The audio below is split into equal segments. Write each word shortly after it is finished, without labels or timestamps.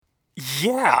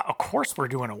Yeah, of course we're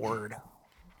doing a word.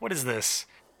 What is this?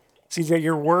 CJ,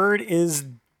 your word is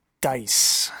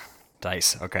dice.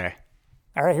 Dice, okay.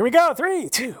 All right, here we go. 3,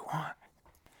 2, 1.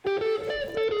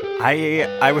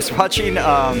 I was watching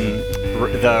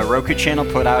the Roku channel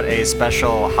put out a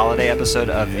special holiday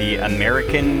episode of the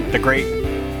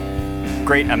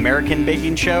Great American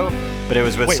Baking Show, but it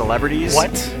was with celebrities.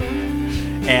 What?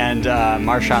 And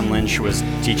Marshawn Lynch was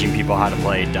teaching people how to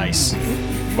play dice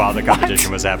while the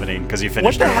competition was happening because he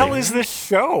finished What the early. hell is this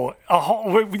show?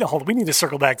 Hold on. We need to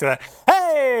circle back to that.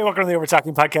 Hey, welcome to the Over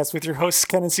Talking Podcast with your hosts,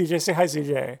 Ken and CJ. Say hi,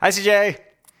 CJ. Hi, CJ.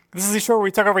 This is the show where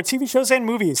we talk over TV shows and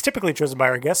movies, typically chosen by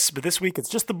our guests, but this week it's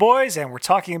just the boys, and we're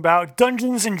talking about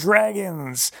Dungeons and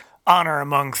Dragons, Honor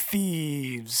Among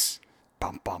Thieves.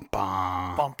 Bum, bum,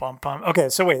 bum. Bum, bum, bum. Okay,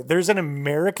 so wait, there's an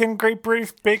American Great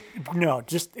British Great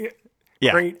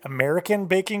American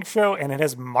Baking Show, and it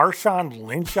has Marshawn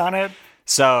Lynch on it?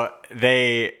 So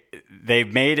they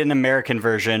made an American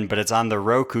version, but it's on the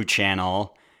Roku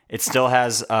channel. It still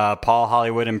has Paul,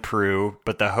 Hollywood, and Prue,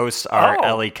 but the hosts are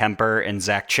Ellie Kemper and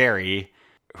Zach Cherry,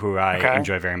 who I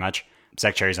enjoy very much.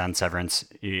 Zach Cherry's on Severance.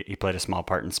 He played a small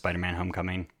part in Spider-Man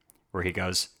Homecoming, where he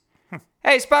goes,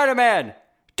 "Hey, Spider-Man,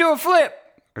 do a flip!"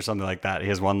 or something like that. He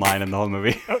has one line in the whole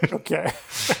movie. Okay.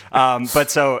 But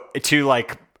so to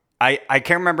I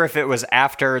can't remember if it was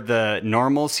after the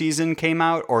normal season came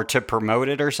out or to promote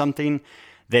it or something.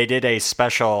 They did a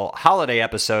special holiday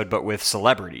episode, but with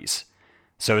celebrities.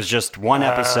 So it was just one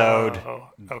episode,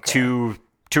 two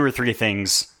or three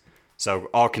things. So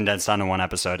all condensed onto one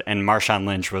episode. And Marshawn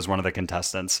Lynch was one of the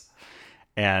contestants.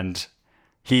 And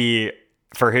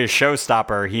for his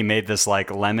showstopper, he made this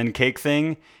lemon cake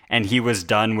thing. And he was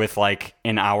done with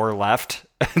an hour left.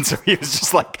 And so he was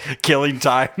just killing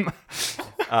time.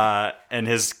 And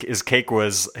his cake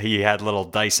he had little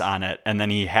dice on it. And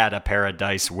then he had a pair of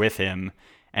dice with him.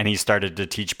 And he started to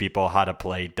teach people how to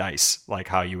play dice, like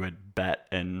how you would bet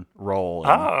and roll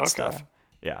and stuff.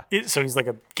 Yeah. So he's like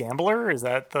a gambler? Is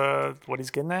that what he's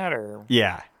getting at? Or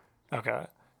yeah. Okay.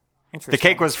 Interesting. The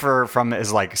cake was from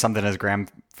something his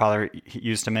grandfather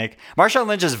used to make. Marshawn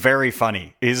Lynch is very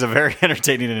funny. He's a very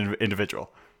entertaining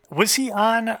individual. Was he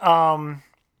on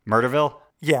Murderville?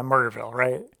 Yeah, Murderville,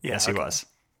 right? Yeah, yes, he was.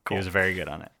 Cool. He was very good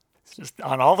on it. It's just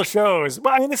on all the shows.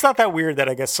 Well, I mean, it's not that weird that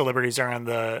I guess celebrities are on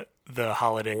the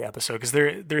holiday episode because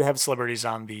they have celebrities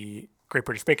on the Great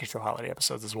British Baking Show holiday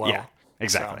episodes as well. Yeah,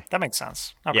 exactly. So that makes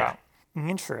sense. Okay. Yeah.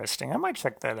 Interesting. I might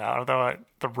check that out. Although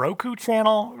the Roku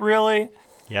channel, really?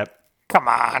 Yep. Come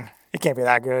on. It can't be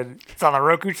that good. It's on the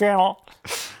Roku channel.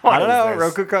 I don't know.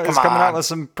 Roku is coming out with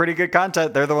some pretty good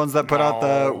content. They're the ones that put out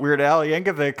the Weird Al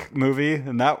Yankovic movie,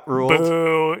 and that ruled.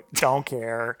 Boo. Don't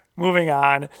care. Moving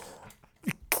on.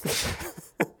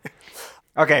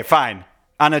 Okay, fine.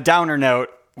 On a downer note,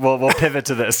 we'll pivot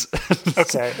to this.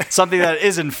 Okay. Something that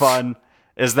isn't fun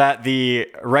is that the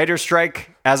writer's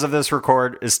strike, as of this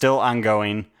record, is still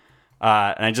ongoing.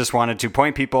 And I just wanted to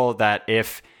point people that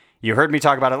if you heard me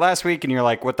talk about it last week and you're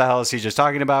like, what the hell is he just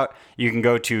talking about? You can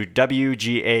go to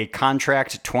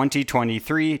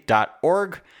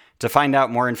wgacontract2023.org to find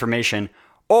out more information.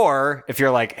 Or if you're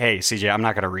like, hey, CJ, I'm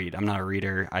not going to read. I'm not a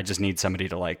reader. I just need somebody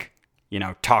to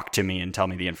talk to me and tell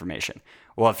me the information.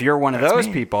 Well, if you're one of those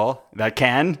people that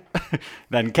can,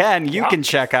 then you can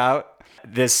check out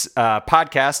this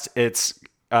podcast. It's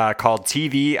called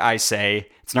TV, I Say.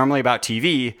 It's normally about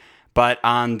TV, but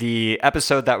on the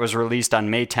episode that was released on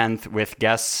May 10th with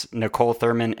guests Nicole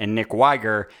Thurman and Nick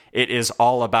Weiger, it is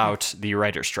all about the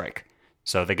writer's strike.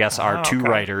 So the guests are two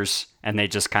writers, and they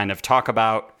just kind of talk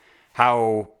about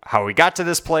how we got to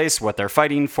this place, what they're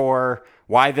fighting for,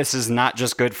 why this is not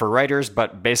just good for writers,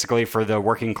 but basically for the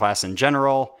working class in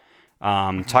general,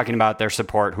 talking about their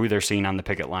support, who they're seeing on the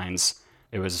picket lines.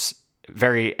 It was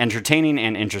very entertaining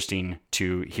and interesting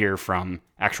to hear from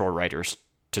actual writers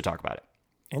to talk about it.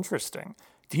 Interesting.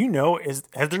 Do you know, has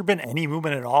there been any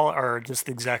movement at all, or just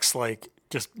the execs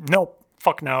just, nope,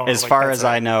 fuck no? As far as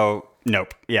I know,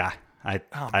 nope. Yeah. I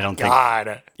don't think.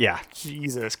 God. Yeah.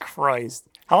 Jesus Christ.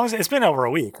 How long is it? It's been over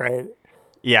a week, right?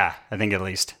 Yeah, I think at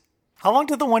least. How long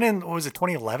did the one in, what was it,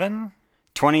 2011?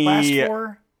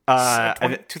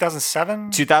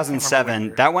 2007?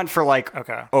 2007. That went for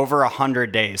over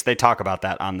 100 days. They talk about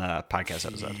that on the podcast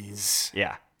episode.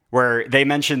 Yeah. Where they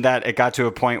mentioned that it got to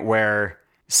a point where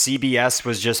CBS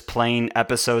was just playing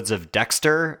episodes of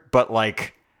Dexter, but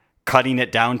cutting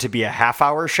it down to be a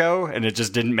half-hour show, and it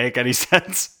just didn't make any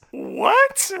sense.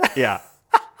 What? Yeah.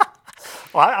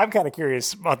 Well, I'm kind of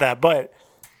curious about that. But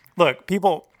look,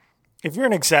 people, if you're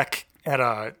an exec at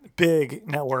a big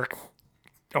network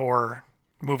or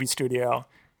movie studio,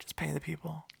 just pay the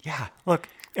people. Yeah. Look,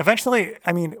 eventually,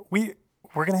 I mean,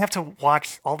 we're going to have to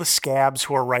watch all the scabs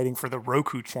who are writing for the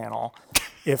Roku channel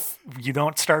if you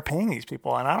don't start paying these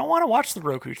people. And I don't want to watch the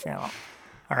Roku channel.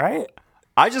 All right?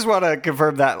 I just want to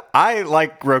confirm that I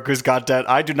like Roku's content.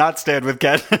 I do not stand with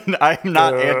Ken. I'm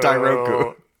not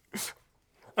anti-Roku.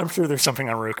 I'm sure there's something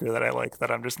on Roku that I like that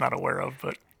I'm just not aware of,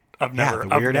 but I've never...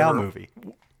 the Weird Al movie.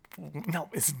 No,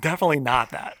 it's definitely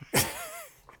not that.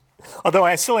 Although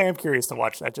I still am curious to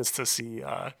watch that just to see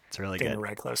it's really Daniel good.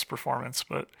 Radcliffe's performance,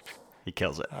 but He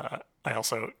kills it. I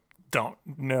also don't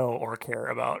know or care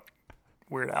about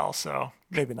Weird Al, so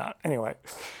maybe not. Anyway.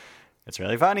 It's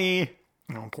really funny.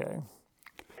 Okay.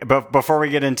 But before we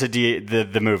get into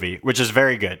the movie, which is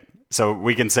very good, so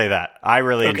we can say that. I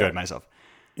really enjoyed myself.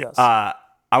 Yes. I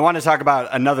want to talk about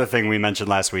another thing we mentioned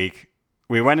last week.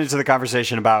 We went into the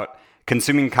conversation about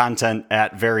consuming content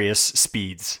at various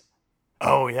speeds.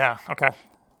 Oh, yeah. Okay.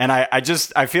 And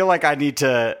I feel like I need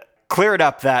to clear it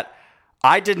up that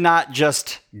I did not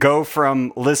just go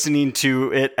from listening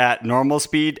to it at normal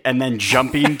speed and then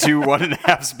jumping to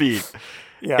 1.5 speed.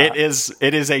 Yeah. It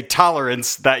is a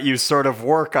tolerance that you sort of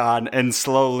work on and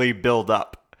slowly build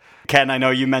up. Ken, I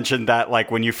know you mentioned that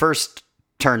like when you first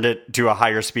turned it to a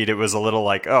higher speed, it was a little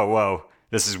like, oh, whoa,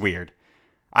 this is weird.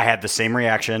 I had the same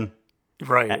reaction.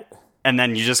 Right. And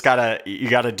then you just gotta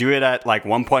do it at like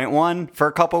 1.1 for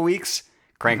a couple weeks,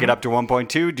 crank it up to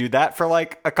 1.2, do that for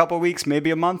like a couple weeks,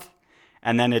 maybe a month.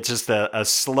 And then it's just a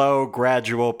slow,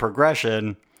 gradual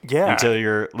progression until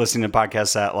you're listening to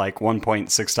podcasts at like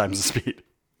 1.6 times the speed.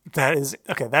 That is,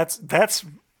 okay, that's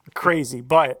crazy.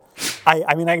 But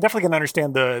I mean, I definitely can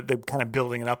understand the kind of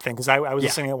building it up thing because I was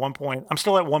listening at one point. I'm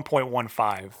still at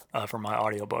 1.15 for my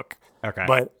audiobook. Okay.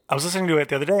 But I was listening to it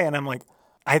the other day and I'm like,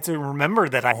 I had to remember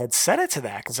that I had set it to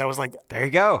that because I was like, there you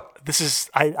go. This is,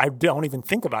 I don't even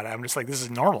think about it. I'm just like, this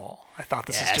is normal. I thought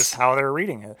this is just how they're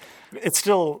reading it. It's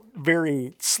still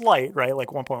very slight, right? Like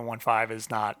 1.15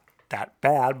 is not that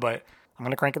bad, but I'm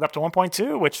going to crank it up to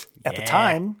 1.2, which at the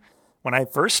time, when I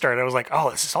first started, I was like,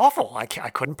 oh, this is awful. I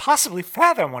couldn't possibly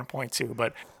fathom 1.2,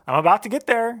 but I'm about to get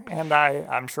there, and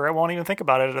I'm sure I won't even think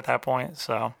about it at that point.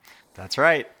 So that's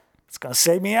right. It's going to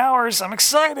save me hours. I'm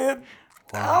excited.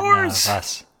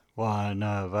 Hours. One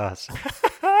of us.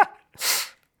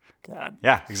 God.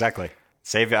 Yeah, exactly.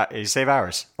 You save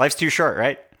hours. Life's too short,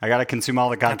 right? I got to consume all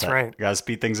the content. That's right. I got to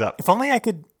speed things up. If only I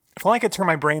could turn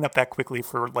my brain up that quickly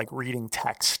for like reading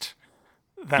text,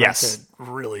 then I could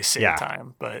really save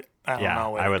time. But I don't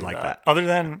know. I would like that. Other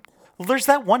than, there's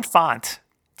that one font.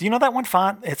 Do you know that one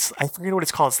font? I forget what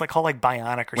it's called. It's like called like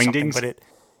Bionic or something. But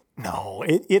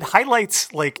it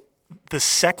highlights like the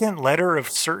second letter of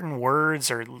certain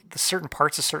words or the certain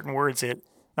parts of certain words. It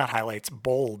not highlights,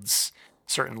 bolds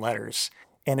certain letters,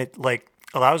 and it like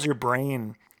allows your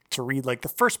brain to read like the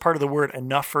first part of the word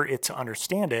enough for it to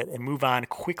understand it and move on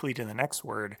quickly to the next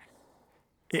word.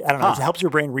 I don't know. It helps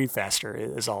your brain read faster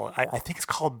is all. I think it's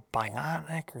called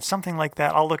Bionic or something like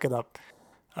that. I'll look it up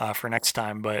for next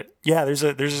time. But yeah, there's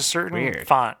a certain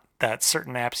font that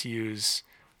certain apps use,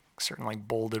 certain like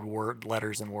bolded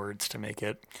letters and words to make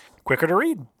it quicker to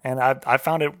read. And I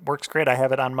found it works great. I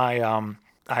have it on my,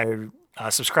 I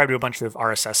subscribe to a bunch of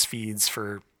RSS feeds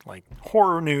for like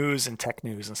horror news and tech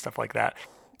news and stuff like that.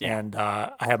 Yeah. And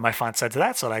I have my font set to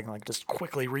that so that I can like just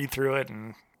quickly read through it,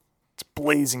 and it's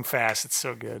blazing fast. It's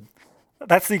so good.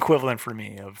 That's the equivalent for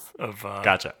me of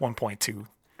gotcha. 1.2.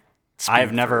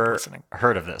 I've never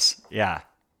heard of this. Yeah.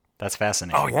 That's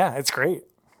fascinating. Oh yeah, it's great.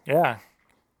 Yeah.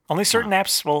 Only certain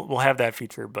apps will have that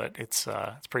feature, but it's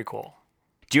pretty cool.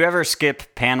 Do you ever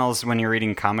skip panels when you're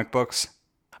reading comic books?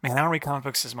 Man, I don't read comic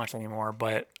books as much anymore,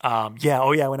 but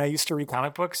when I used to read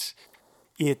comic books,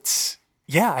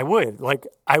 I would. Like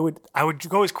I would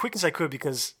go as quick as I could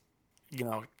because,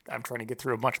 I'm trying to get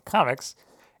through a bunch of comics.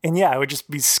 And I would just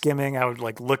be skimming. I would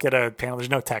like look at a panel. There's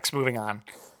no text. Moving on.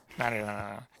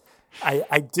 No.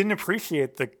 I didn't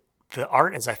appreciate the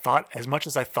art as much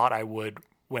as I thought I would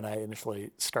when I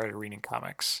initially started reading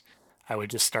comics. I would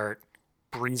just start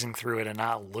breezing through it and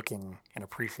not looking and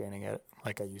appreciating it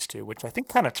like I used to, which I think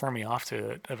kind of turned me off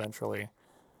to it eventually.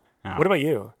 Oh. What about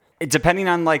you? Depending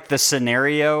on like the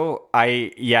scenario,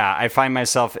 I find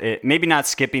myself maybe not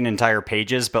skipping entire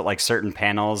pages, but like certain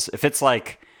panels. If it's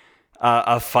like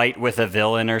a fight with a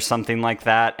villain or something like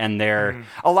that, and they're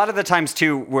a lot of the times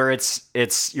too, where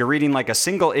it's you're reading like a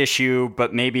single issue,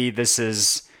 but maybe this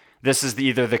is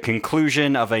either the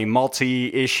conclusion of a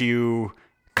multi-issue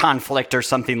conflict or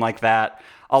something like that.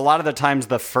 A lot of the times,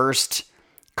 the first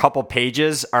couple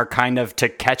pages are kind of to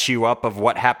catch you up of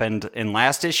what happened in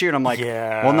last issue, and I'm like,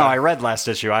 well, no, I read last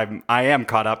issue. I am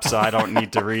caught up, so I don't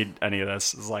need to read any of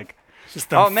this. It's like, just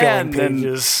them filling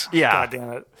pages. Yeah, God damn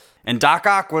it. And Doc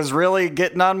Ock was really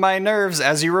getting on my nerves,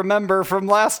 as you remember from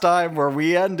last time where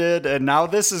we ended, and now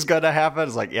this is going to happen.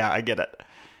 It's like, yeah, I get it.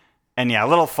 And yeah,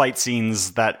 little fight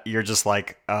scenes that you're just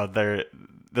like, oh,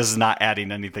 this is not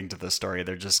adding anything to the story.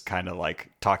 They're just kind of like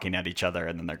talking at each other,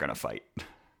 and then they're going to fight.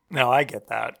 No, I get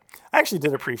that. I actually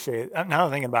did appreciate, now that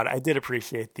I'm thinking about it, I did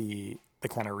appreciate the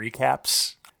kind of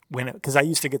recaps because I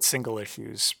used to get single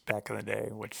issues back in the day,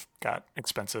 which got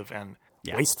expensive and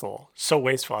wasteful. So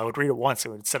wasteful. I would read it once. It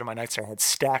would sit on my nightstand. I had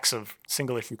stacks of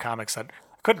single issue comics that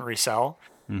I couldn't resell.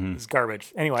 It was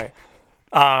garbage. Anyway,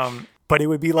 but it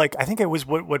would be like, I think it was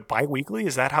what bi-weekly?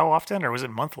 Is that how often? Or was it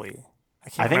monthly? I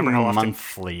can't remember how often.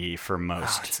 Monthly for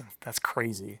most. That's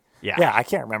crazy. Yeah, I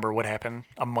can't remember what happened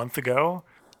a month ago.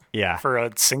 Yeah, for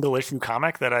a single issue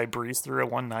comic that I breezed through at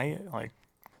one night.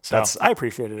 So I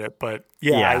appreciated it, but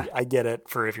I get it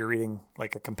for if you're reading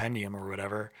like a compendium or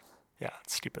whatever. Yeah,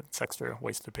 it's stupid. It's extra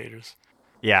wasted pages.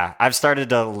 Yeah, I've started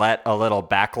to let a little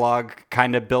backlog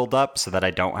kind of build up so that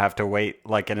I don't have to wait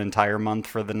like an entire month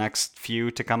for the next few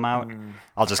to come out.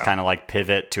 I'll just kind of like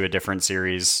pivot to a different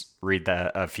series, read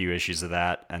a few issues of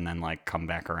that, and then like come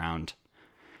back around.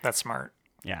 That's smart.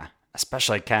 Yeah,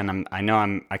 especially Ken.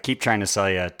 I keep trying to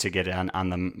sell you to get on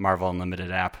the Marvel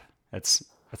Unlimited app. It's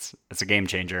a game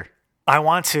changer. I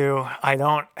want to. I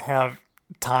don't have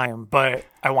time, but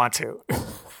I want to.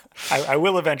 I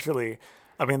will eventually.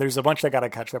 I mean, there's a bunch I got to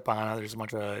catch up on. There's a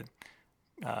bunch of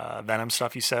Venom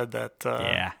stuff you said that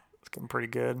it's getting pretty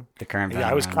good. The current Venom.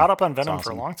 Yeah, I was caught up on Venom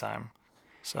for a long time.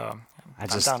 So I'm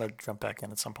down to jump back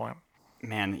in at some point.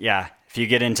 Man, yeah. If you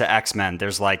get into X-Men,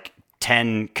 there's like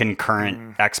 10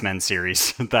 concurrent X-Men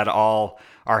series that all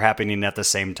are happening at the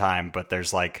same time. But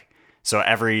there's like, so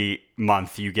every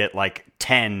month you get like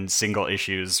 10 single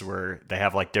issues where they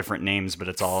have like different names, but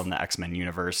it's all in the X-Men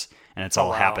universe. And it's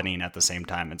all happening at the same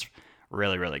time. It's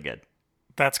really, really good.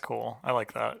 That's cool. I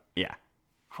like that. Yeah.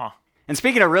 Huh. And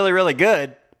speaking of really, really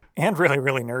good. And really,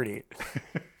 really nerdy.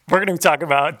 We're going to be talking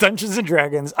about Dungeons &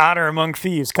 Dragons Honor Among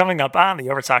Thieves coming up on the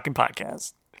Over Talking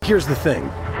podcast. Here's the thing.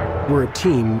 We're a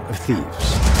team of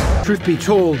thieves. Truth be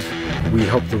told, we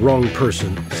helped the wrong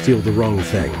person steal the wrong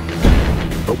thing.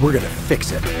 But we're going to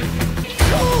fix it.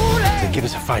 To give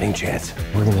us a fighting chance,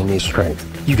 we're going to need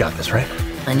strength. You got this, right?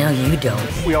 I know you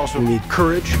don't. We also need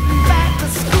courage,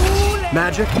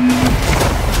 magic,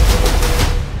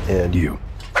 and you.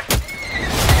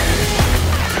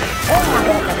 And we're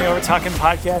back on the Over Talking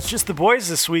podcast, just the boys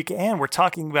this week, and we're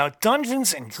talking about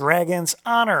Dungeons & Dragons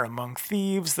Honor Among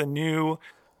Thieves, the new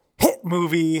hit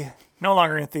movie, no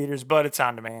longer in theaters, but it's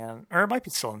on demand, or it might be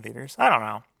still in theaters. I don't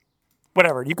know.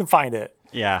 Whatever, you can find it.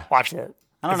 Yeah. Watch it.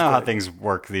 I don't know how things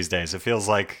work these days. It feels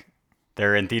like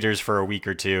they're in theaters for a week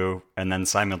or two, and then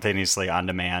simultaneously on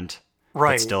demand.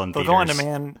 Right. But still in They'll theaters. go on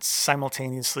demand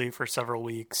simultaneously for several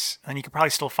weeks. And you can probably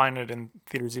still find it in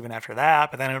theaters even after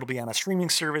that, but then it'll be on a streaming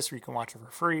service where you can watch it for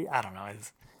free. I don't know.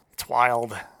 It's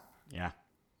wild. Yeah.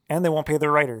 And they won't pay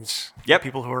their writers. Yep. The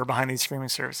people who are behind these streaming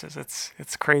services.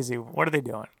 It's crazy. What are they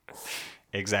doing?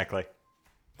 Exactly.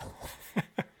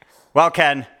 Well,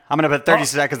 Ken, I'm going to put 30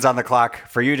 seconds on the clock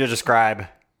for you to describe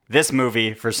this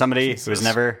movie for somebody who has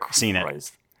never seen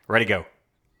it. Ready, go.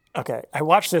 Okay, I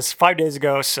watched this 5 days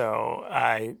ago, so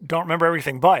I don't remember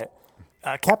everything, but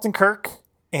Captain Kirk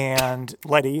and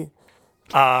Letty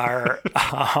are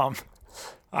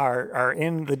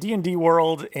in the D&D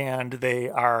world, and they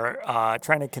are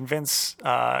trying to convince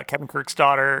Captain Kirk's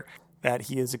daughter that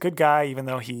he is a good guy, even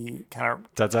though he kind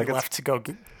of left to go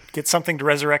get something to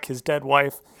resurrect his dead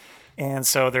wife. And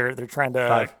so they're trying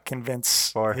to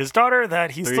convince his daughter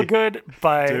that he's still good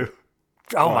by...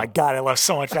 my God, I left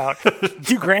so much out.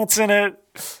 Hugh Grant's in it.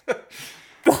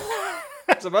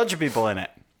 There's a bunch of people in it.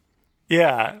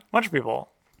 Yeah, a bunch of people.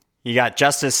 You got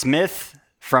Justice Smith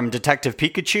from Detective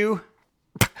Pikachu.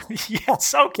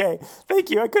 Yes, okay. Thank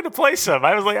you. I couldn't place him.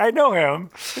 I was like, I know him.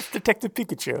 It's Detective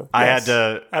Pikachu. I had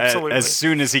to, absolutely. As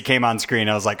soon as he came on screen,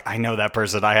 I was like, I know that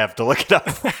person. I have to look it up.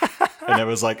 And it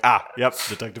was like, yep,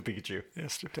 Detective Pikachu.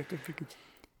 Yes, Detective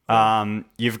Pikachu.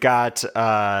 You've got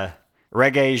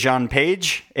Reggae Jean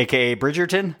Page, a.k.a.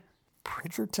 Bridgerton.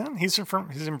 Bridgerton? He's in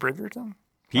Bridgerton?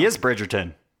 He is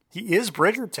Bridgerton. He is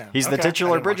Bridgerton. He's the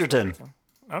titular Bridgerton.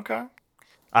 Okay.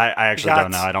 I actually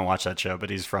don't know. I don't watch that show, but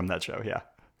he's from that show, yeah.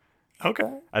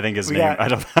 Okay. I think his name, I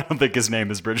don't think his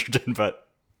name is Bridgerton, but.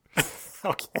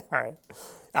 Okay, all right.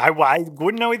 I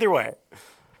wouldn't know either way.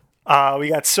 We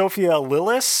got Sophia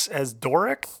Lillis as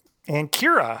Doric, and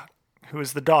Kira, who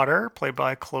is the daughter, played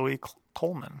by Chloe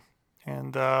Coleman.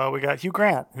 And we got Hugh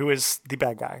Grant, who is the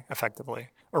bad guy, effectively,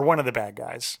 or one of the bad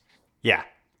guys. Yeah,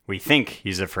 we think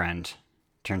he's a friend.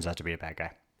 Turns out to be a bad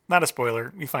guy. not a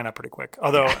spoiler. You find out pretty quick.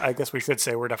 Although I guess we should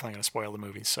say we're definitely going to spoil the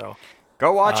movie. So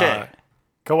go watch it.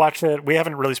 Go watch it. We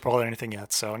haven't really spoiled anything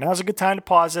yet, so now's a good time to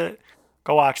pause it.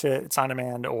 Go watch it. It's on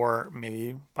demand, or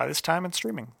maybe by this time it's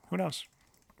streaming. Who knows?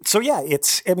 So yeah,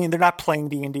 they're not playing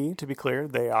D&D, to be clear.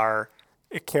 They are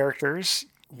characters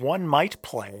one might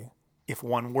play if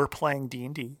one were playing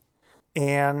D&D.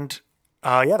 And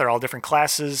they're all different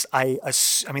classes. I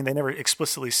mean, they never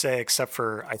explicitly say, except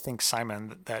for, I think,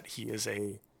 Simon, that he is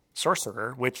a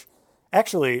sorcerer, which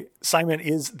actually, Simon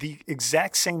is the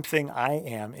exact same thing I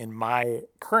am in my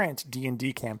current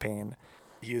D&D campaign.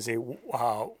 He is a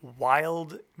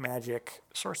wild magic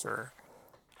sorcerer,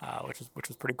 which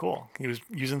was pretty cool. He was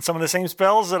using some of the same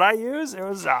spells that I use. It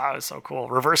was so cool.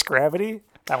 Reverse gravity.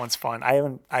 That one's fun.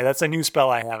 That's a new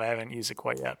spell I have. I haven't used it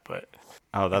quite yet, but.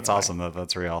 Oh, that's awesome that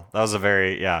that's real. That was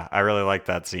I really like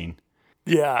that scene.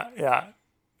 Yeah.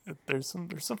 There's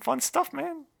some fun stuff,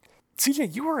 man.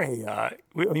 CJ, you were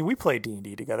we played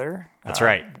D&D together. That's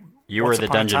right. You were the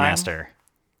dungeon master.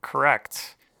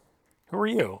 Correct. Who were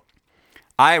you?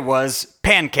 I was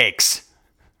Pancakes.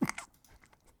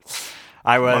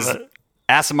 I was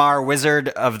Aasimar, Wizard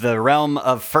of the Realm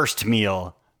of First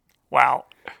Meal. Wow.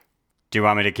 Do you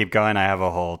want me to keep going? I have a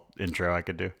whole intro I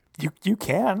could do. You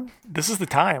can. This is the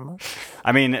time.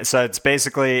 I mean, so it's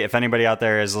basically, if anybody out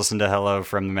there has listened to Hello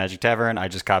from the Magic Tavern, I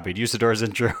just copied Usador's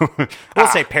intro. We'll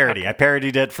say parody. Okay. I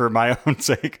parodied it for my own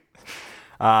sake.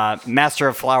 Master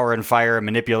of flour and fire,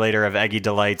 manipulator of eggy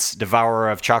delights,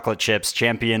 devourer of chocolate chips,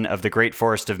 champion of the great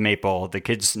forest of maple. The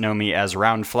kids know me as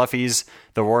Round Fluffies.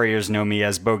 The warriors know me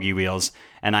as Bogey Wheels.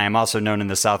 And I am also known in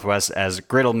the Southwest as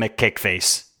Griddle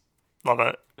McCakeface. Love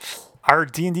it. Our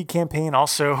D&D campaign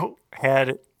also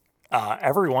had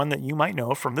everyone that you might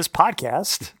know from this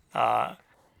podcast.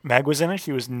 Meg was in it.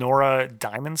 She was Nora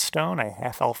Diamondstone, a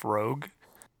half-elf rogue.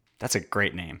 That's a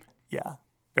great name. Yeah.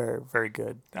 Very, very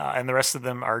good. And the rest of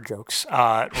them are jokes.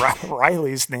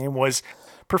 Riley's name was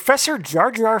Professor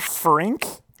Jar Jar Frink.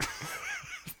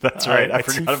 That's right. I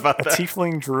forgot about that. A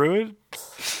tiefling druid.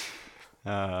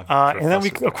 And then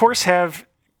we, of course, have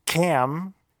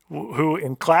Cam, who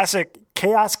in classic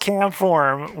Chaos Cam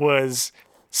form was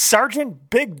Sergeant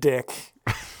Big Dick,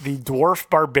 the dwarf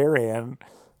barbarian.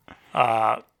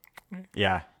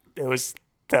 Yeah.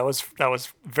 That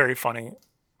was very funny,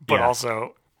 but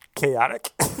also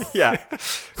chaotic. Yeah.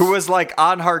 Who was like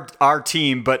on our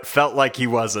team, but felt like he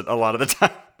wasn't a lot of the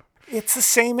time. It's the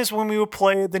same as when we would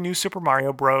play the new Super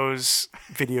Mario Bros.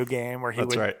 Video game where he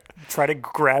would try to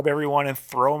grab everyone and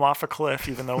throw them off a cliff,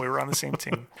 even though we were on the same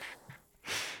team.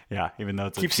 Yeah, even though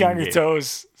it's keeps you on your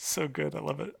toes. So good. I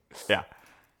love it. Yeah.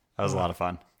 That was a lot of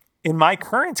fun. In my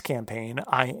current campaign,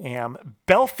 I am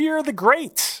Belfier the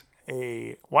Great,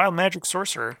 a wild magic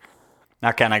sorcerer.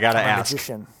 Now, Ken, I got to ask.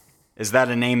 Magician. Is that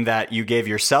a name that you gave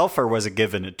yourself, or was it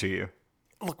given it to you?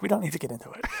 Look, we don't need to get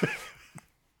into it.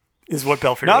 Is what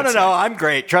Belfier No, I'm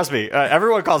great. Trust me.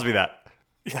 Everyone calls me that.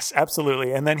 Yes,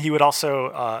 absolutely. And then he would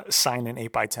also sign an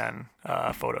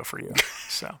 8x10 photo for you.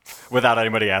 So without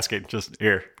anybody asking, just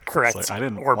here. Correct. Like, I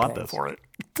didn't or want paying this for it.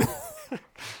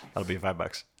 That'll be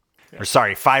 $5. Yeah. Or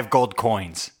sorry, 5 gold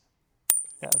coins.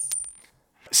 Yes.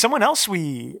 Someone else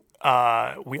we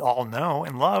all know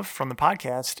and love from the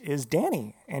podcast is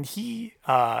Danny, and he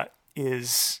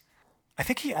is. I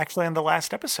think he actually on the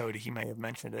last episode he may have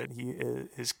mentioned it.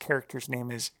 His character's name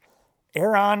is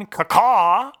Aaron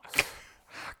Kaka.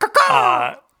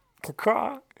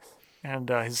 Kaka. And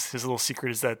his little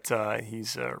secret is that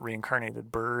he's a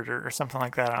reincarnated bird or something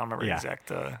like that. I don't remember the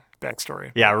exact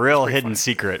backstory. Yeah, real hidden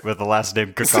secret with the last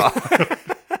name Kaka.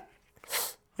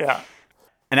 Yeah.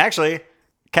 And actually,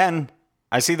 Ken,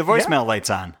 I see the voicemail lights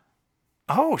on.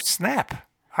 Oh, snap.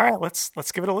 All right, let's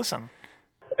give it a listen.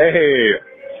 Hey,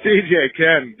 CJ,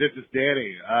 Ken, this is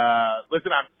Danny.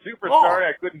 Listen, I'm super sorry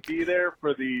I couldn't be there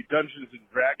for the Dungeons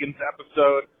 & Dragons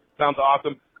episode. Sounds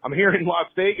awesome. I'm here in Las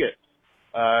Vegas.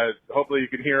 Hopefully you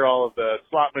can hear all of the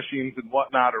slot machines and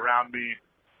whatnot around me.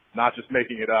 Not just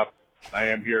making it up. I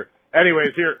am here.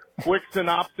 Anyways, here, quick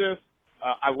synopsis.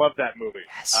 I love that movie.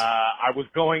 Yes. I was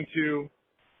going to,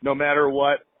 no matter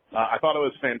what. I thought it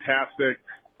was fantastic.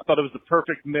 I thought it was the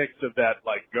perfect mix of that,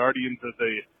 like, Guardians of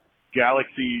the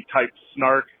Galaxy type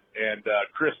snark, and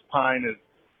Chris Pine is,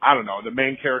 I don't know, the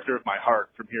main character of my heart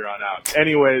from here on out.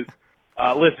 Anyways,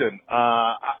 listen,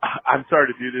 I'm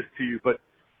sorry to do this to you, but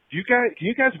can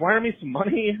you guys wire me some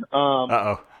money?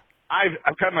 Uh-oh.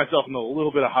 I've got myself in a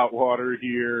little bit of hot water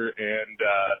here, and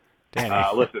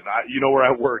listen, you know where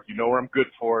I work, you know where I'm good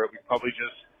for it. We probably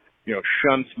just,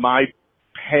 shunt my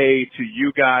pay to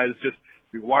you guys. Just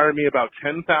wire me about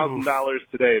 $10,000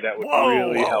 today. That would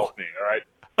really help me. All right.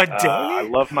 A day? I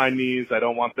love my knees. I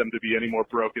don't want them to be any more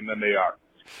broken than they are.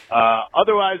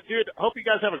 Otherwise, dude, hope you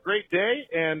guys have a great day,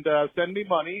 and send me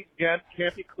money. Again,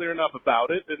 can't be clear enough about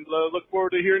it, and look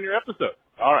forward to hearing your episode.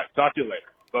 All right, talk to you later.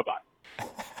 Bye-bye.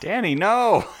 Danny,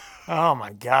 no. Oh,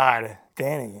 my God.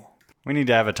 Danny. We need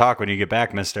to have a talk when you get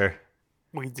back, mister.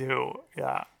 We do,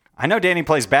 yeah. I know Danny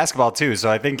plays basketball, too, so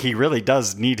I think he really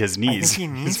does need his knees. I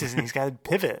think he needs his knees. He's got to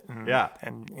pivot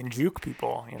and juke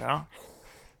people, you know?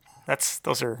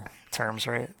 Those are terms,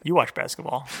 right? You watch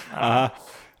basketball.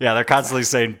 Yeah, they're constantly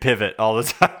saying pivot all the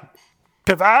time.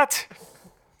 Pivot!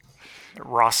 They're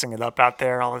rossing it up out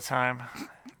there all the time.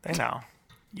 They know.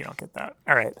 You don't get that.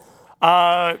 All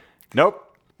right.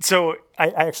 Nope. So I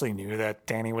actually knew that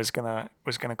Danny was gonna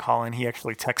call in. He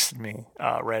actually texted me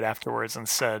right afterwards and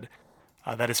said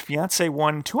that his fiance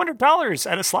won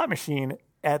 $200 at a slot machine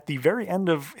at the very end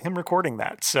of him recording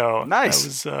that. So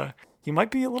nice. That was, he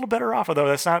might be a little better off, although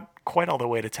that's not quite all the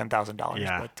way to $10,000.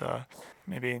 Yeah. But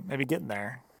maybe getting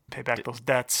there. Pay back those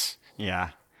debts. Yeah.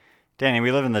 Danny,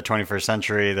 we live in the 21st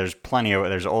century. There's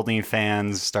there's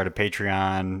OnlyFans, start a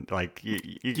Patreon. Like,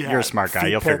 you're a smart guy.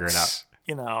 You'll figure it out.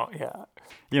 You know, yeah.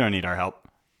 You don't need our help.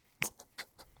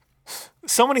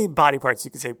 So many body parts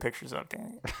you can take pictures of,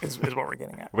 Danny, is what we're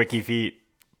getting at. Wiki feet,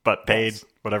 butt paid,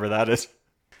 whatever that is.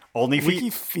 Only feet? Wiki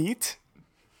feet?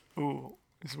 Ooh,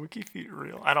 is Wiki feet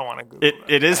real? I don't want to Google that.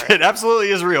 It is. Right. It absolutely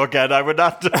is real, Ken. I would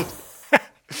not...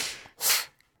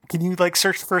 Can you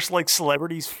search for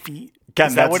celebrities' feet? Ken,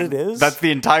 is that what it is? That's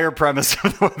the entire premise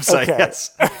of the website. Okay.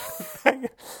 Yes.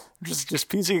 just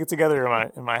piecing it together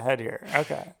in my head here.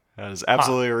 Okay. That is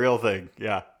absolutely a real thing.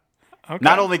 Yeah. Okay.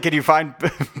 Not only can you find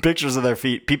pictures of their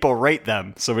feet, people rate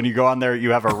them. So when you go on there,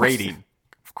 you have a rating.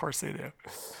 Of course they do.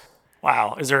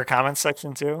 Wow. Is there a comments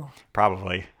section too?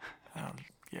 Probably.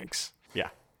 Yikes. Yeah.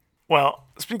 Well,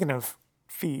 speaking of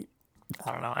feet,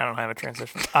 I don't know. I don't have a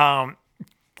transition.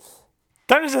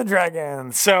 Dungeons and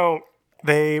Dragons. So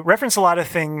they reference a lot of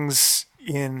things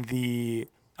in the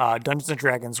Dungeons and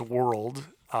Dragons world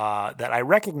that I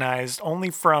recognized only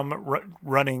from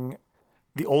running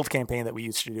the old campaign that we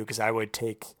used to do, because I would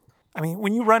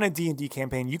when you run a D&D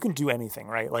campaign, you can do anything,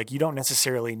 right? Like, you don't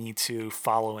necessarily need to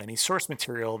follow any source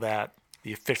material that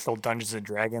the official Dungeons and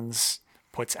Dragons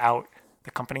puts out,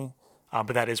 the company.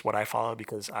 But that is what I follow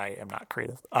because I am not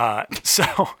creative.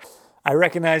 So I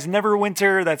recognize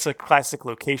Neverwinter. That's a classic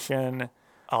location.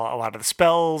 A lot of the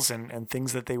spells and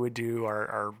things that they would do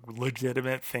are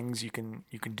legitimate things you can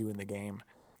do in the game.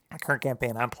 The current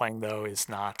campaign I'm playing, though, is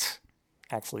not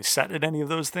actually set at any of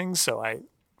those things, so I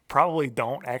probably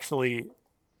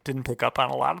didn't pick up on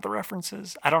a lot of the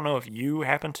references. I don't know if you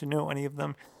happen to know any of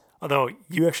them, although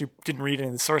you actually didn't read any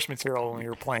of the source material when you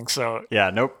were playing, so... Yeah,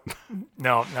 nope.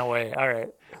 No way. All right.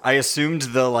 I assumed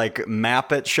the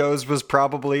map it shows was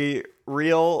probably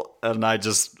real, and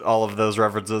all of those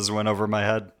references went over my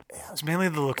head. Yeah, it was mainly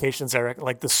the locations I reckon.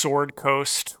 Like the Sword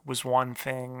Coast was one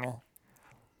thing.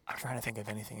 I'm trying to think of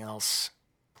anything else.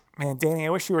 Man, Danny, I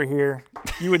wish you were here.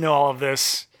 You would know all of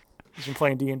this. You've been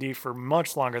playing D&D for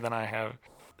much longer than I have.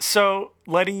 So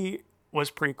Letty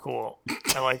was pretty cool.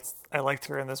 I liked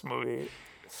her in this movie.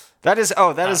 That is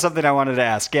something I wanted to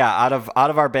ask. Yeah, out of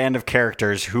our band of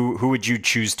characters, who would you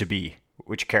choose to be?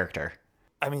 Which character?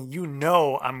 I mean,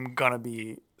 I'm gonna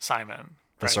be Simon,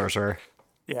 the sorcerer.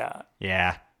 Yeah.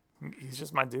 Yeah. He's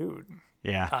just my dude.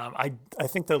 Yeah. I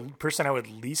think the person I would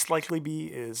least likely be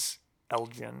is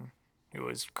Elgin, who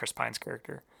was Chris Pine's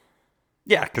character.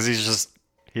 Yeah, because he's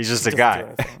just a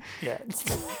guy. Yeah.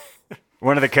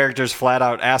 One of the characters flat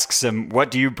out asks him, "What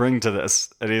do you bring to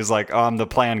this?" And he's like, "Oh, I'm the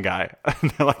plan guy."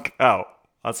 And they're like, "Oh,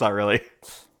 that's not really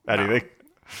anything."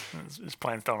 No. His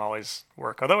plans don't always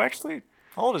work. Although, actually,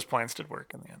 all of his plans did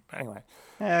work in the end. But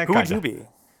anyway, who would you be?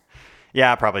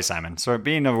 Yeah, probably Simon. So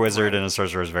being a wizard and a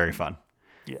sorcerer is very fun.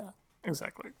 Yeah,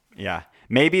 exactly. Yeah.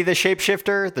 Maybe the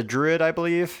shapeshifter, the druid, I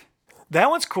believe.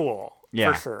 That one's cool.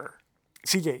 Yeah. For sure.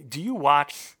 CJ, do you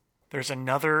watch... There's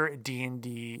another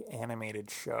D&D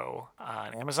animated show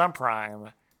on Amazon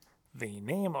Prime, the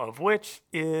name of which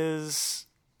is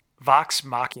Vox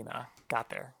Machina. Got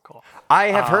there. Cool. I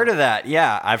have heard of that.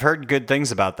 Yeah, I've heard good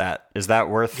things about that. Is that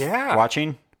worth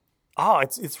watching? Oh,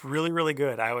 it's really, really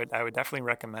good. I would definitely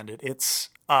recommend it. It's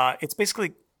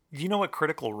basically, do you know what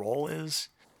Critical Role is?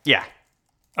 Yeah.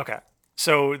 Okay.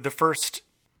 So the first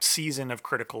season of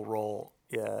Critical Role,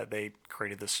 they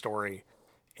created this story,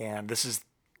 and this is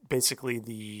basically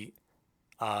the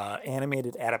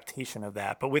animated adaptation of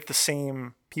that, but with the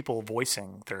same people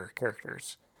voicing their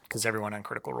characters, because everyone on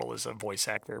Critical Role is a voice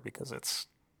actor because it's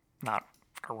not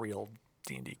a real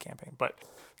D&D campaign. But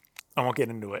I won't get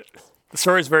into it. The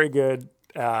story is very good,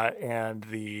 and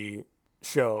the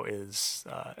show is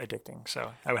addicting.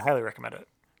 So I would highly recommend it.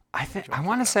 I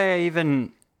want to say I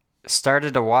even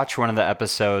started to watch one of the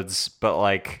episodes, but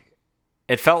like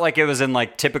it felt like it was in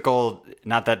like typical,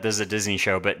 not that this is a Disney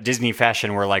show, but Disney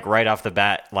fashion where like right off the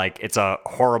bat, like it's a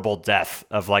horrible death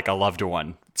of like a loved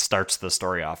one. It starts the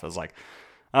story off as like,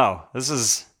 oh, this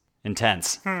is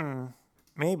intense.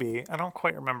 Maybe. I don't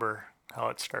quite remember how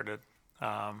it started.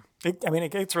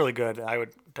 It's really good. I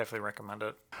would definitely recommend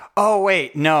it. Oh,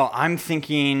 wait. No, I'm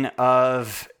thinking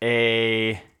of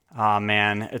oh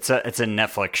man, it's a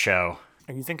Netflix show.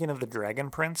 Are you thinking of The Dragon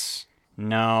Prince?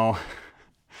 No.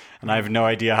 And I have no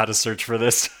idea how to search for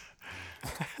this.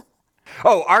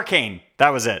 Oh, Arcane. That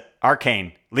was it.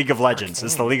 Arcane. League of Legends. Arcane.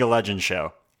 It's the League of Legends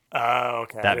show. Oh,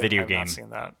 okay. That video game. I've not seen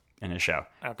that. In a show.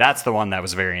 Okay. That's the one that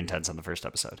was very intense in the first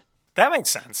episode. That makes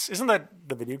sense. Isn't that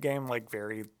the video game like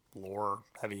very lore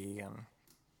heavy, and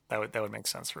that would make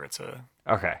sense for it to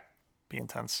be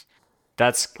intense.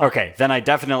 That's okay. Then I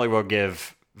definitely will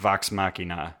give Vox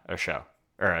Machina a shot.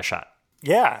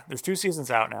 Yeah, there's 2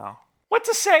 seasons out now. What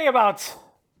to say about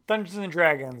Dungeons and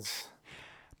Dragons?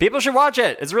 People should watch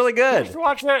it. It's really good. You should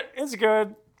watch it. It's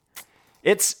good.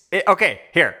 Okay.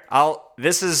 Here,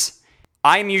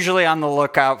 I'm usually on the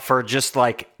lookout for just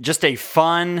a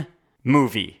fun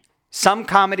movie. Some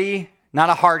comedy, not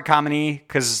a hard comedy,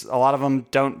 because a lot of them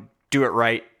don't do it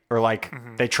right, or like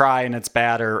they try and it's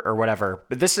bad or whatever.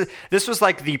 But this was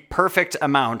like the perfect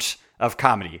amount of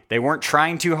comedy. They weren't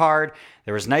trying too hard.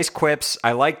 There was nice quips.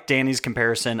 I like Danny's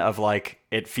comparison of like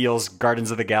it feels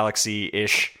Guardians of the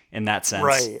Galaxy-ish in that sense.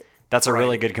 Right. That's a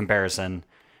really good comparison.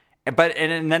 But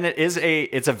and then it's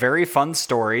a very fun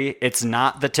story. It's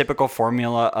not the typical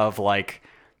formula of like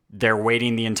they're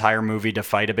waiting the entire movie to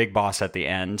fight a big boss at the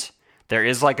end. There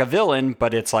is like a villain,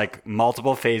 but it's like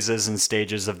multiple phases and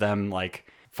stages of them like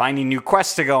finding new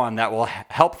quests to go on that will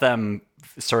help them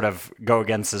sort of go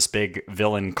against this big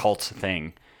villain cult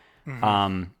thing.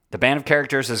 The band of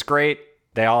characters is great.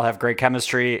 They all have great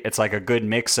chemistry. It's like a good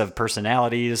mix of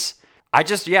personalities.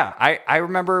 I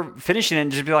remember finishing it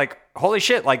and just be like, holy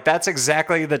shit, like that's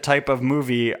exactly the type of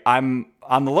movie I'm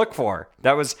on the look for.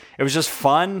 It was just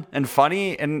fun and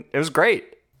funny, and it was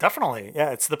great. Definitely.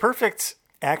 Yeah, it's the perfect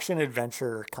action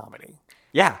adventure comedy.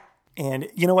 Yeah. And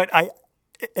you know what?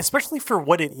 Especially for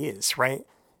what it is, right?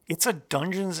 It's a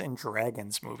Dungeons and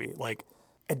Dragons movie. Like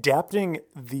adapting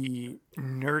the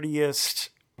nerdiest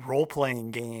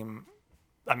role-playing game.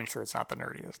 I mean, sure, it's not the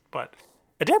nerdiest, but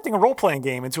adapting a role-playing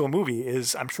game into a movie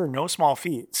is, I'm sure, no small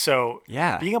feat. So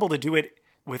being able to do it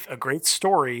with a great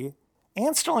story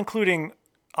and still including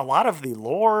a lot of the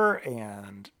lore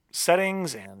and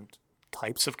settings and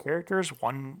types of characters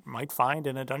one might find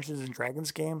in a Dungeons and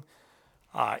Dragons game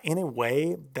in a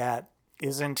way that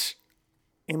isn't,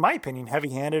 in my opinion,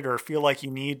 heavy-handed or feel like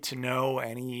you need to know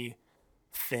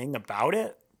anything about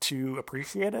it to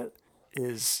appreciate it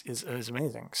is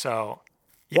amazing. So,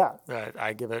 yeah,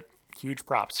 I give it huge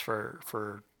props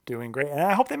for doing great. And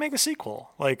I hope they make a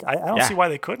sequel. Like, I don't see why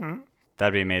they couldn't.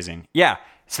 That'd be amazing. Yeah.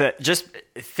 So just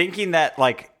thinking that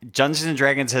like Dungeons and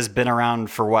Dragons has been around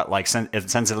for what, like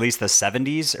since at least the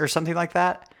 70s or something like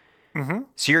that. Mm-hmm.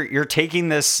 So you're taking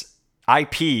this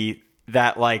IP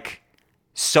that like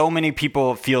so many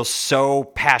people feel so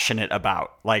passionate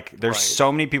about. Like there's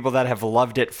so many people that have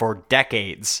loved it for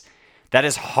decades. That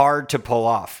is hard to pull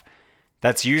off.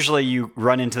 That's usually you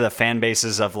run into the fan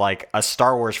bases of like a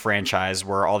Star Wars franchise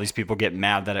where all these people get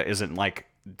mad that it isn't like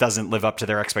doesn't live up to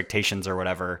their expectations or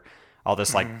whatever. All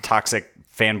this like toxic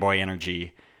fanboy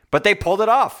energy. But they pulled it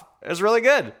off. It was really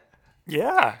good.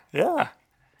 Yeah.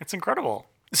 It's incredible.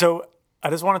 So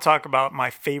I just want to talk about my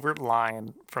favorite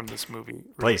line from this movie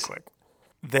really quick.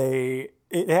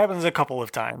 It happens a couple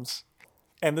of times.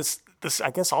 And this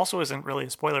I guess also isn't really a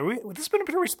spoiler. This has been a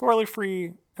pretty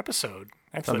spoiler-free episode.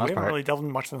 Actually, we haven't really delved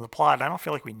much into the plot. And I don't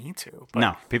feel like we need to. But,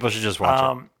 no, people should just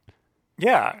watch it.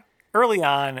 Yeah. Early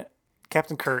on,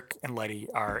 Captain Kirk and Letty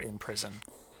are in prison.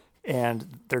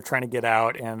 And they're trying to get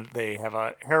out, and they have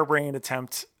a harebrained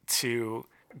attempt to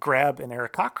grab an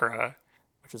Aarakocra,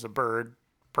 which is a bird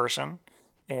person,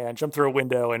 and jump through a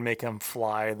window and make him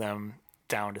fly them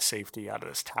down to safety out of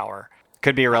this tower.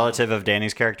 Could be a relative of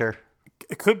Danny's character.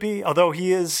 It could be, although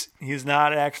he's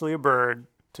not actually a bird,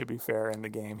 to be fair, in the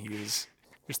game. He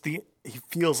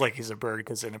feels like he's a bird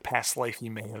because in a past life he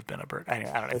may have been a bird. I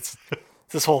don't know. It's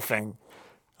this whole thing.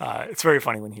 It's very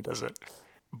funny when he does it.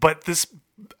 But this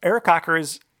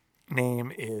Aarakocra's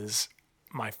name is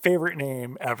my favorite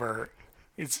name ever.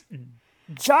 It's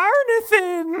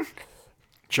Jarnathan.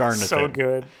 So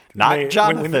good. Not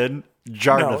Jonathan.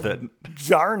 Jarnathan. No,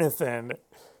 Jarnathan.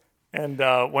 And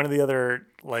one of the other,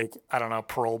 like, I don't know,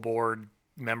 parole board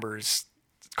members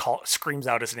screams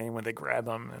out his name when they grab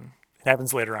him, and it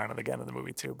happens later on again in the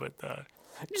movie too. But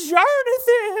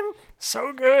Jonathan,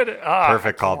 so good.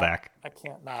 Perfect callback. I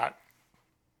can't not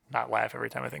laugh every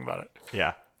time I think about it.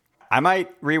 Yeah, I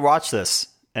might rewatch this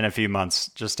in a few months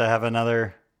just to have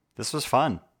another. This was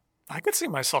fun. I could see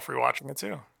myself rewatching it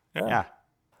too. Yeah.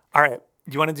 All right.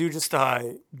 Do you want to do just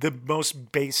the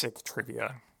most basic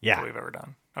trivia that we've ever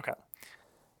done? Okay.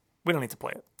 We don't need to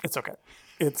play it. It's okay.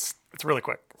 It's really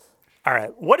quick. All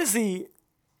right. What is the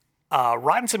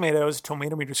Rotten Tomatoes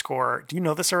tomato meter score? Do you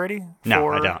know this already? No,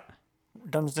 I don't.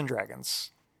 Dungeons and Dragons.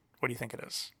 What do you think it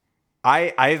is?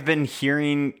 I've been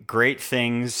hearing great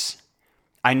things.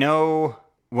 I know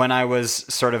when I was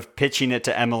sort of pitching it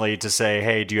to Emily to say,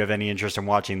 hey, do you have any interest in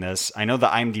watching this? I know the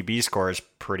IMDb score is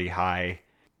pretty high.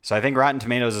 So I think Rotten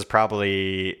Tomatoes is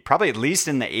probably at least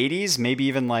in the 80s, maybe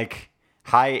even like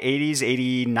high 80s,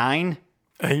 89.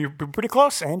 You're pretty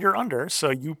close, and you're under,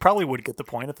 so you probably would get the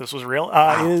point if this was real.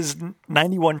 Wow. It is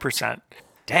 91%.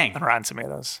 Dang. On Rotten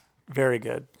Tomatoes. Very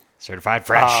good. Certified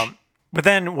fresh. But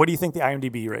then what do you think the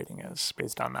IMDb rating is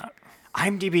based on that?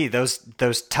 IMDb,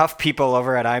 those tough people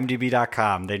over at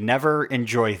IMDb.com, they never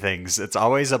enjoy things. It's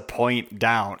always a point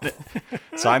down.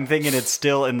 So I'm thinking it's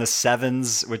still in the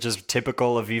 7s, which is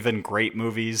typical of even great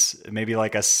movies. Maybe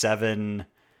like a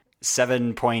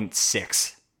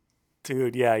 7.6.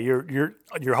 Dude, yeah, your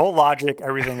whole logic,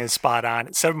 everything is spot on.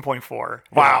 7.4.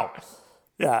 Wow.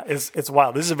 Yeah, it's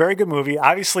wild. This is a very good movie.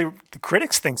 Obviously, the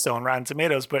critics think so on Rotten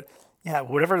Tomatoes, but yeah,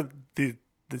 whatever the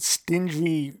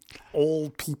stingy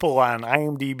old people on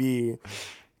IMDb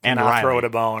and not Riley. throw it a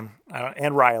bone.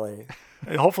 And Riley.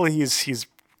 Hopefully he's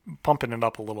pumping it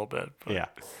up a little bit. Yeah.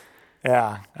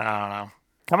 Yeah, I don't know.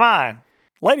 Come on.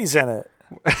 Letty's in it.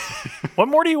 What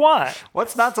more do you want?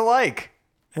 What's not to like?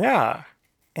 Yeah.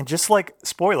 And just like,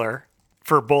 spoiler,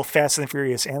 for both Fast and the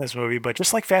Furious and this movie, but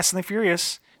just like Fast and the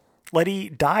Furious, Letty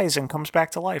dies and comes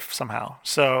back to life somehow.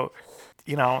 So,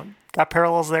 got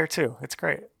parallels there too. It's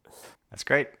great. That's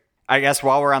great. I guess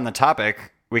while we're on the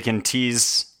topic, we can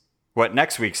tease what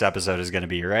next week's episode is going to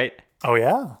be, right? Oh,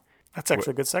 yeah. That's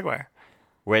actually a good segue.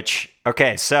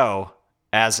 Okay, so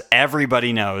as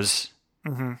everybody knows,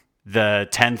 the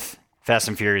 10th Fast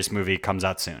and Furious movie comes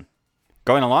out soon.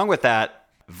 Going along with that,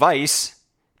 Vice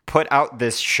put out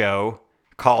this show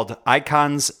called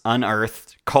Icons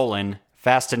Unearthed,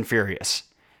 Fast and Furious.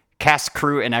 Cast,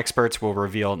 crew, and experts will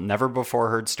reveal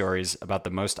never-before-heard stories about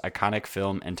the most iconic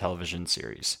film and television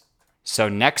series. So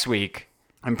next week,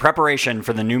 in preparation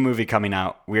for the new movie coming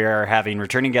out, we are having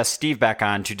returning guest Steve back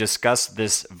on to discuss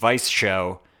this Vice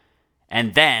show,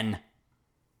 and then,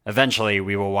 eventually,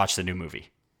 we will watch the new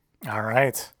movie. All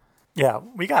right. Yeah,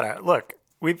 we gotta, look,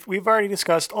 we've already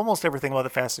discussed almost everything about the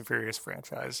Fast and Furious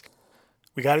franchise.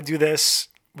 We gotta do this.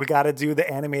 We gotta do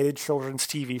the animated children's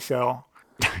TV show.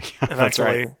 That's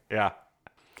right. Yeah.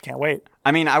 Can't wait.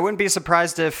 I mean, I wouldn't be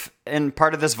surprised if in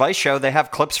part of this Vice show, they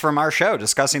have clips from our show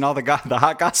discussing all the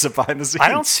hot gossip behind the scenes. I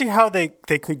don't see how they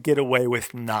could get away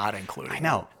with not including I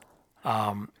know.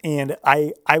 And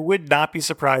I would not be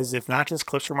surprised if not just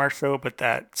clips from our show, but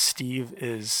that Steve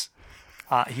is,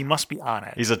 he must be on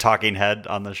it. He's a talking head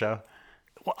on the show.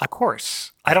 Well, of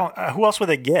course. I don't, who else would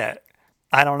they get?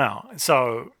 I don't know.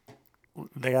 So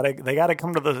they gotta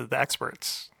come to the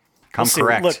experts. Come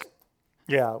correct. Look,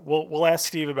 yeah, we'll ask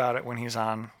Steve about it when he's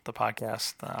on the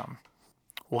podcast.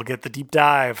 We'll get the deep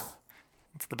dive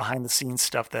into the behind the scenes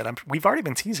stuff that we've already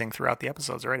been teasing throughout the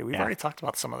episodes already. We've already talked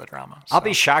about some of the drama. So. I'll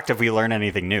be shocked if we learn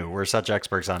anything new. We're such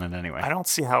experts on it anyway. I don't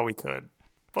see how we could,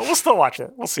 but we'll still watch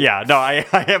it. We'll see. Yeah, no, I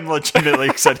am legitimately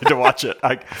excited to watch it.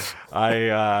 I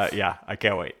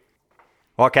can't wait.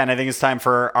 Well, Ken, I think it's time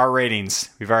for our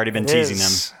ratings. We've already been teasing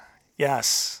them.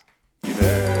 Yes. You've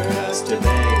heard us debating.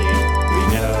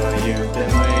 We know you've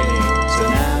been waiting. So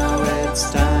now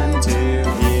it's time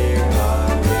to hear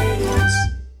our ratings.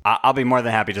 I'll be more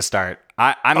than happy to start.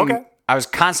 I was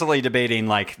constantly debating,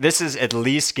 like, this is at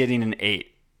least getting an 8.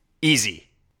 Easy.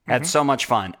 Had so much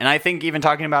fun. And I think even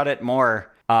talking about it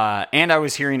more, and I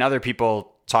was hearing other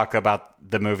people talk about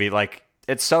the movie, like,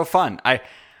 it's so fun.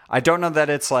 I don't know that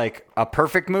it's like a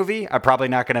perfect movie. I'm probably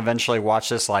not going to eventually watch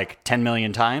this like 10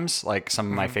 million times, like some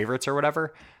of my favorites or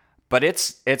whatever. But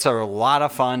it's a lot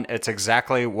of fun. It's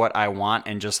exactly what I want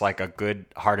in just like a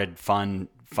good-hearted,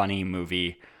 funny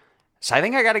movie. So I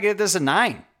think I got to give this a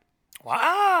 9.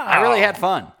 Wow. I really had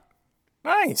fun.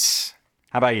 Nice.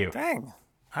 How about you? Dang.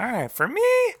 All right. For me,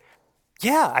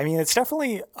 yeah, I mean, it's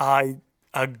definitely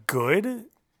a good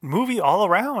movie all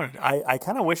around. I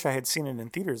kind of wish I had seen it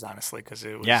in theaters, honestly, because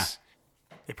it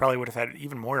probably would have had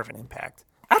even more of an impact.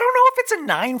 I don't know if it's a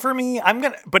 9 for me.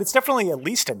 But it's definitely at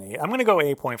least an 8. I'm gonna go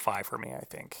 8.5 for me. I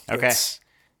think. Okay.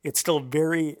 it's still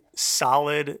very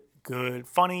solid, good,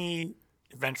 funny,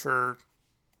 adventure,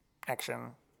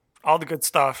 action, all the good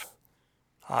stuff.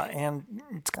 And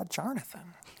it's got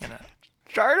Jonathan in it.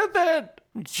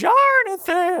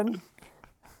 Jonathan!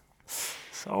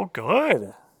 So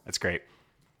good. That's great.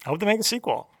 I hope they make a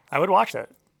sequel. I would watch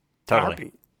it.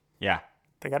 Totally. Yeah.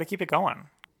 They got to keep it going.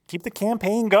 Keep the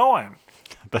campaign going.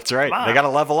 That's right. They got to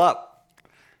level up.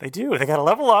 They do. They got to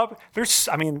level up. This,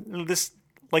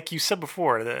 like you said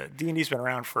before, the D&D's been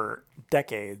around for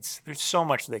decades. There's so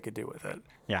much they could do with it.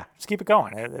 Yeah. Just keep it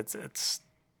going. It's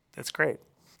great.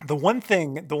 The one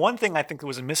thing I think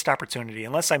was a missed opportunity,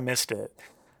 unless I missed it,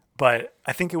 but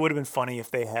I think it would have been funny if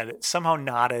they had somehow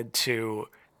nodded to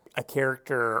a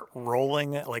character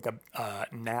rolling like a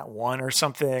nat 1 or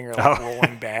something, or like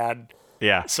rolling bad.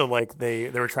 Yeah. So like they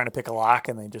were trying to pick a lock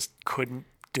and they just couldn't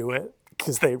do it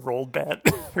because they rolled bad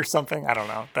or something. I don't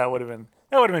know. That would have been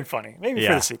funny. Maybe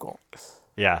for the sequel.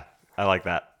 Yeah, I like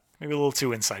that. Maybe a little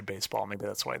too inside baseball. Maybe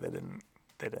that's why they didn't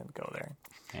go there.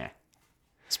 Yeah.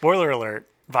 Spoiler alert.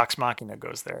 Vox Machina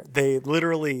goes there. They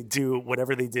literally do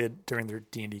whatever they did during their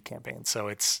D&D campaign. So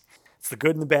it's the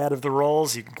good and the bad of the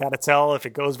rolls. You can kind of tell if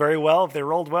it goes very well, if they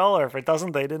rolled well, or if it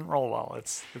doesn't, they didn't roll well.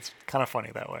 It's kind of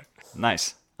funny that way.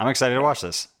 Nice. I'm excited to watch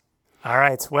this. All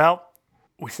right. Well,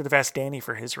 we should have asked Danny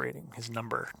for his rating, his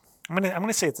number. I'm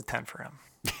gonna say it's a 10 for him.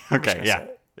 Okay. Yeah.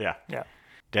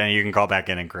 Danny, you can call back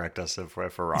in and correct us if we're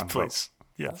wrong. Please.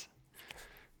 Yes.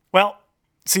 Well,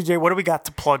 CJ, what do we got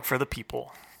to plug for the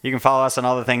people? You can follow us on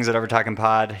all the things at Overtalking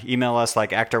Pod. Email us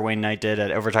like actor Wayne Knight did at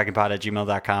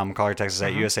overtalkingpod@gmail.com. Call or text us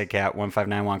at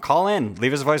USACat1591. Call in.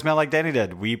 Leave us a voicemail like Danny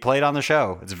did. We played on the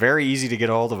show. It's very easy to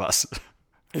get a hold of us.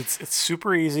 It's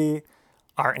super easy.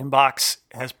 Our inbox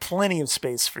has plenty of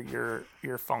space for your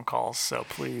phone calls, so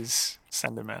please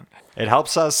send them in. It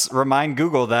helps us remind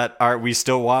Google that we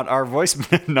still want our voice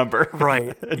number.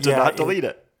 Right. to not delete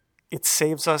it. It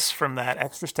saves us from that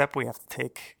extra step we have to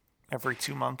take every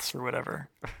 2 months or whatever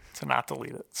to not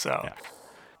delete it. So,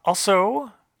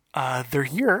 Also, they're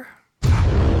here.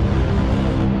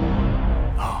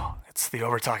 Oh, it's the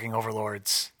Overtalking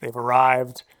Overlords. They've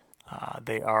arrived.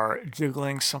 They are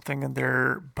jiggling something in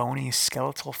their bony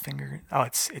skeletal finger. Oh,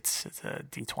 it's a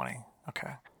D20.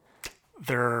 Okay.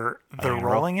 They're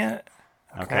rolling it.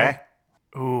 Okay.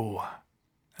 Ooh.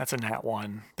 That's a nat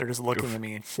 1. They're just looking at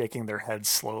me and shaking their heads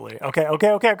slowly. Okay.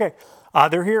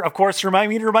 They're here, of course, to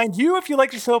remind you, if you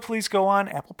like the show, please go on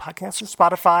Apple Podcasts or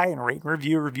Spotify and rate and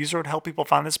review. Reviews would help people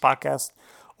find this podcast,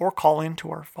 or call in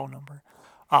to our phone number.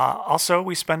 Also,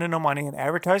 we spend no money in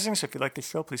advertising, so if you like the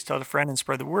show, please tell a friend and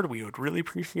spread the word. We would really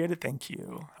appreciate it. Thank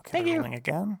you. Okay, Thank you. Rolling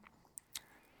again.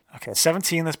 Okay,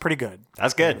 17. That's pretty good.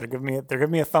 That's good. They're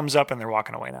giving me a thumbs up and they're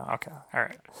walking away now. Okay, all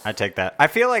right. I take that. I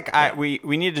feel like we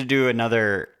need to do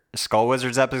another Skull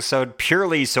Wizards episode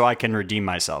purely so I can redeem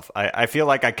myself. I feel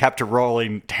like I kept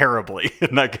rolling terribly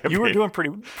in that campaign. You were doing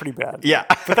pretty bad. Yeah,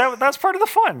 but that's part of the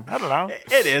fun. I don't know.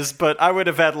 It is, but I would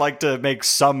have had to make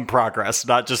some progress,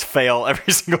 not just fail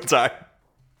every single time.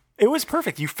 It was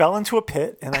perfect. You fell into a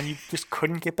pit and then you just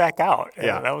couldn't get back out.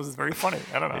 Yeah, that was very funny.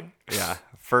 I don't know. Yeah,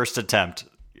 first attempt.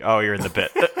 Oh, you're in the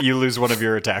pit. You lose one of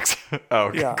your attacks. Oh,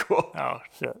 okay, yeah. Cool. Oh,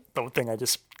 shit. The thing I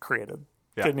just created.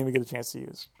 Yeah. Didn't even get a chance to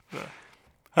use.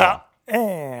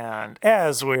 And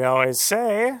as we always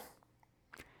say,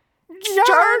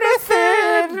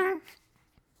 Jonathan!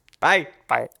 Bye.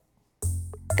 Bye.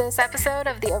 This episode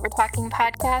of the Overtalking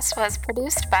Podcast was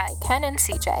produced by Ken and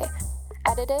CJ.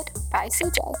 Edited by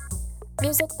CJ.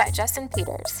 Music by Justin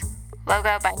Peters.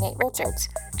 Logo by Nate Richards.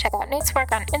 Check out Nate's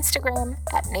work on Instagram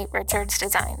at Nate Richards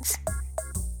Designs.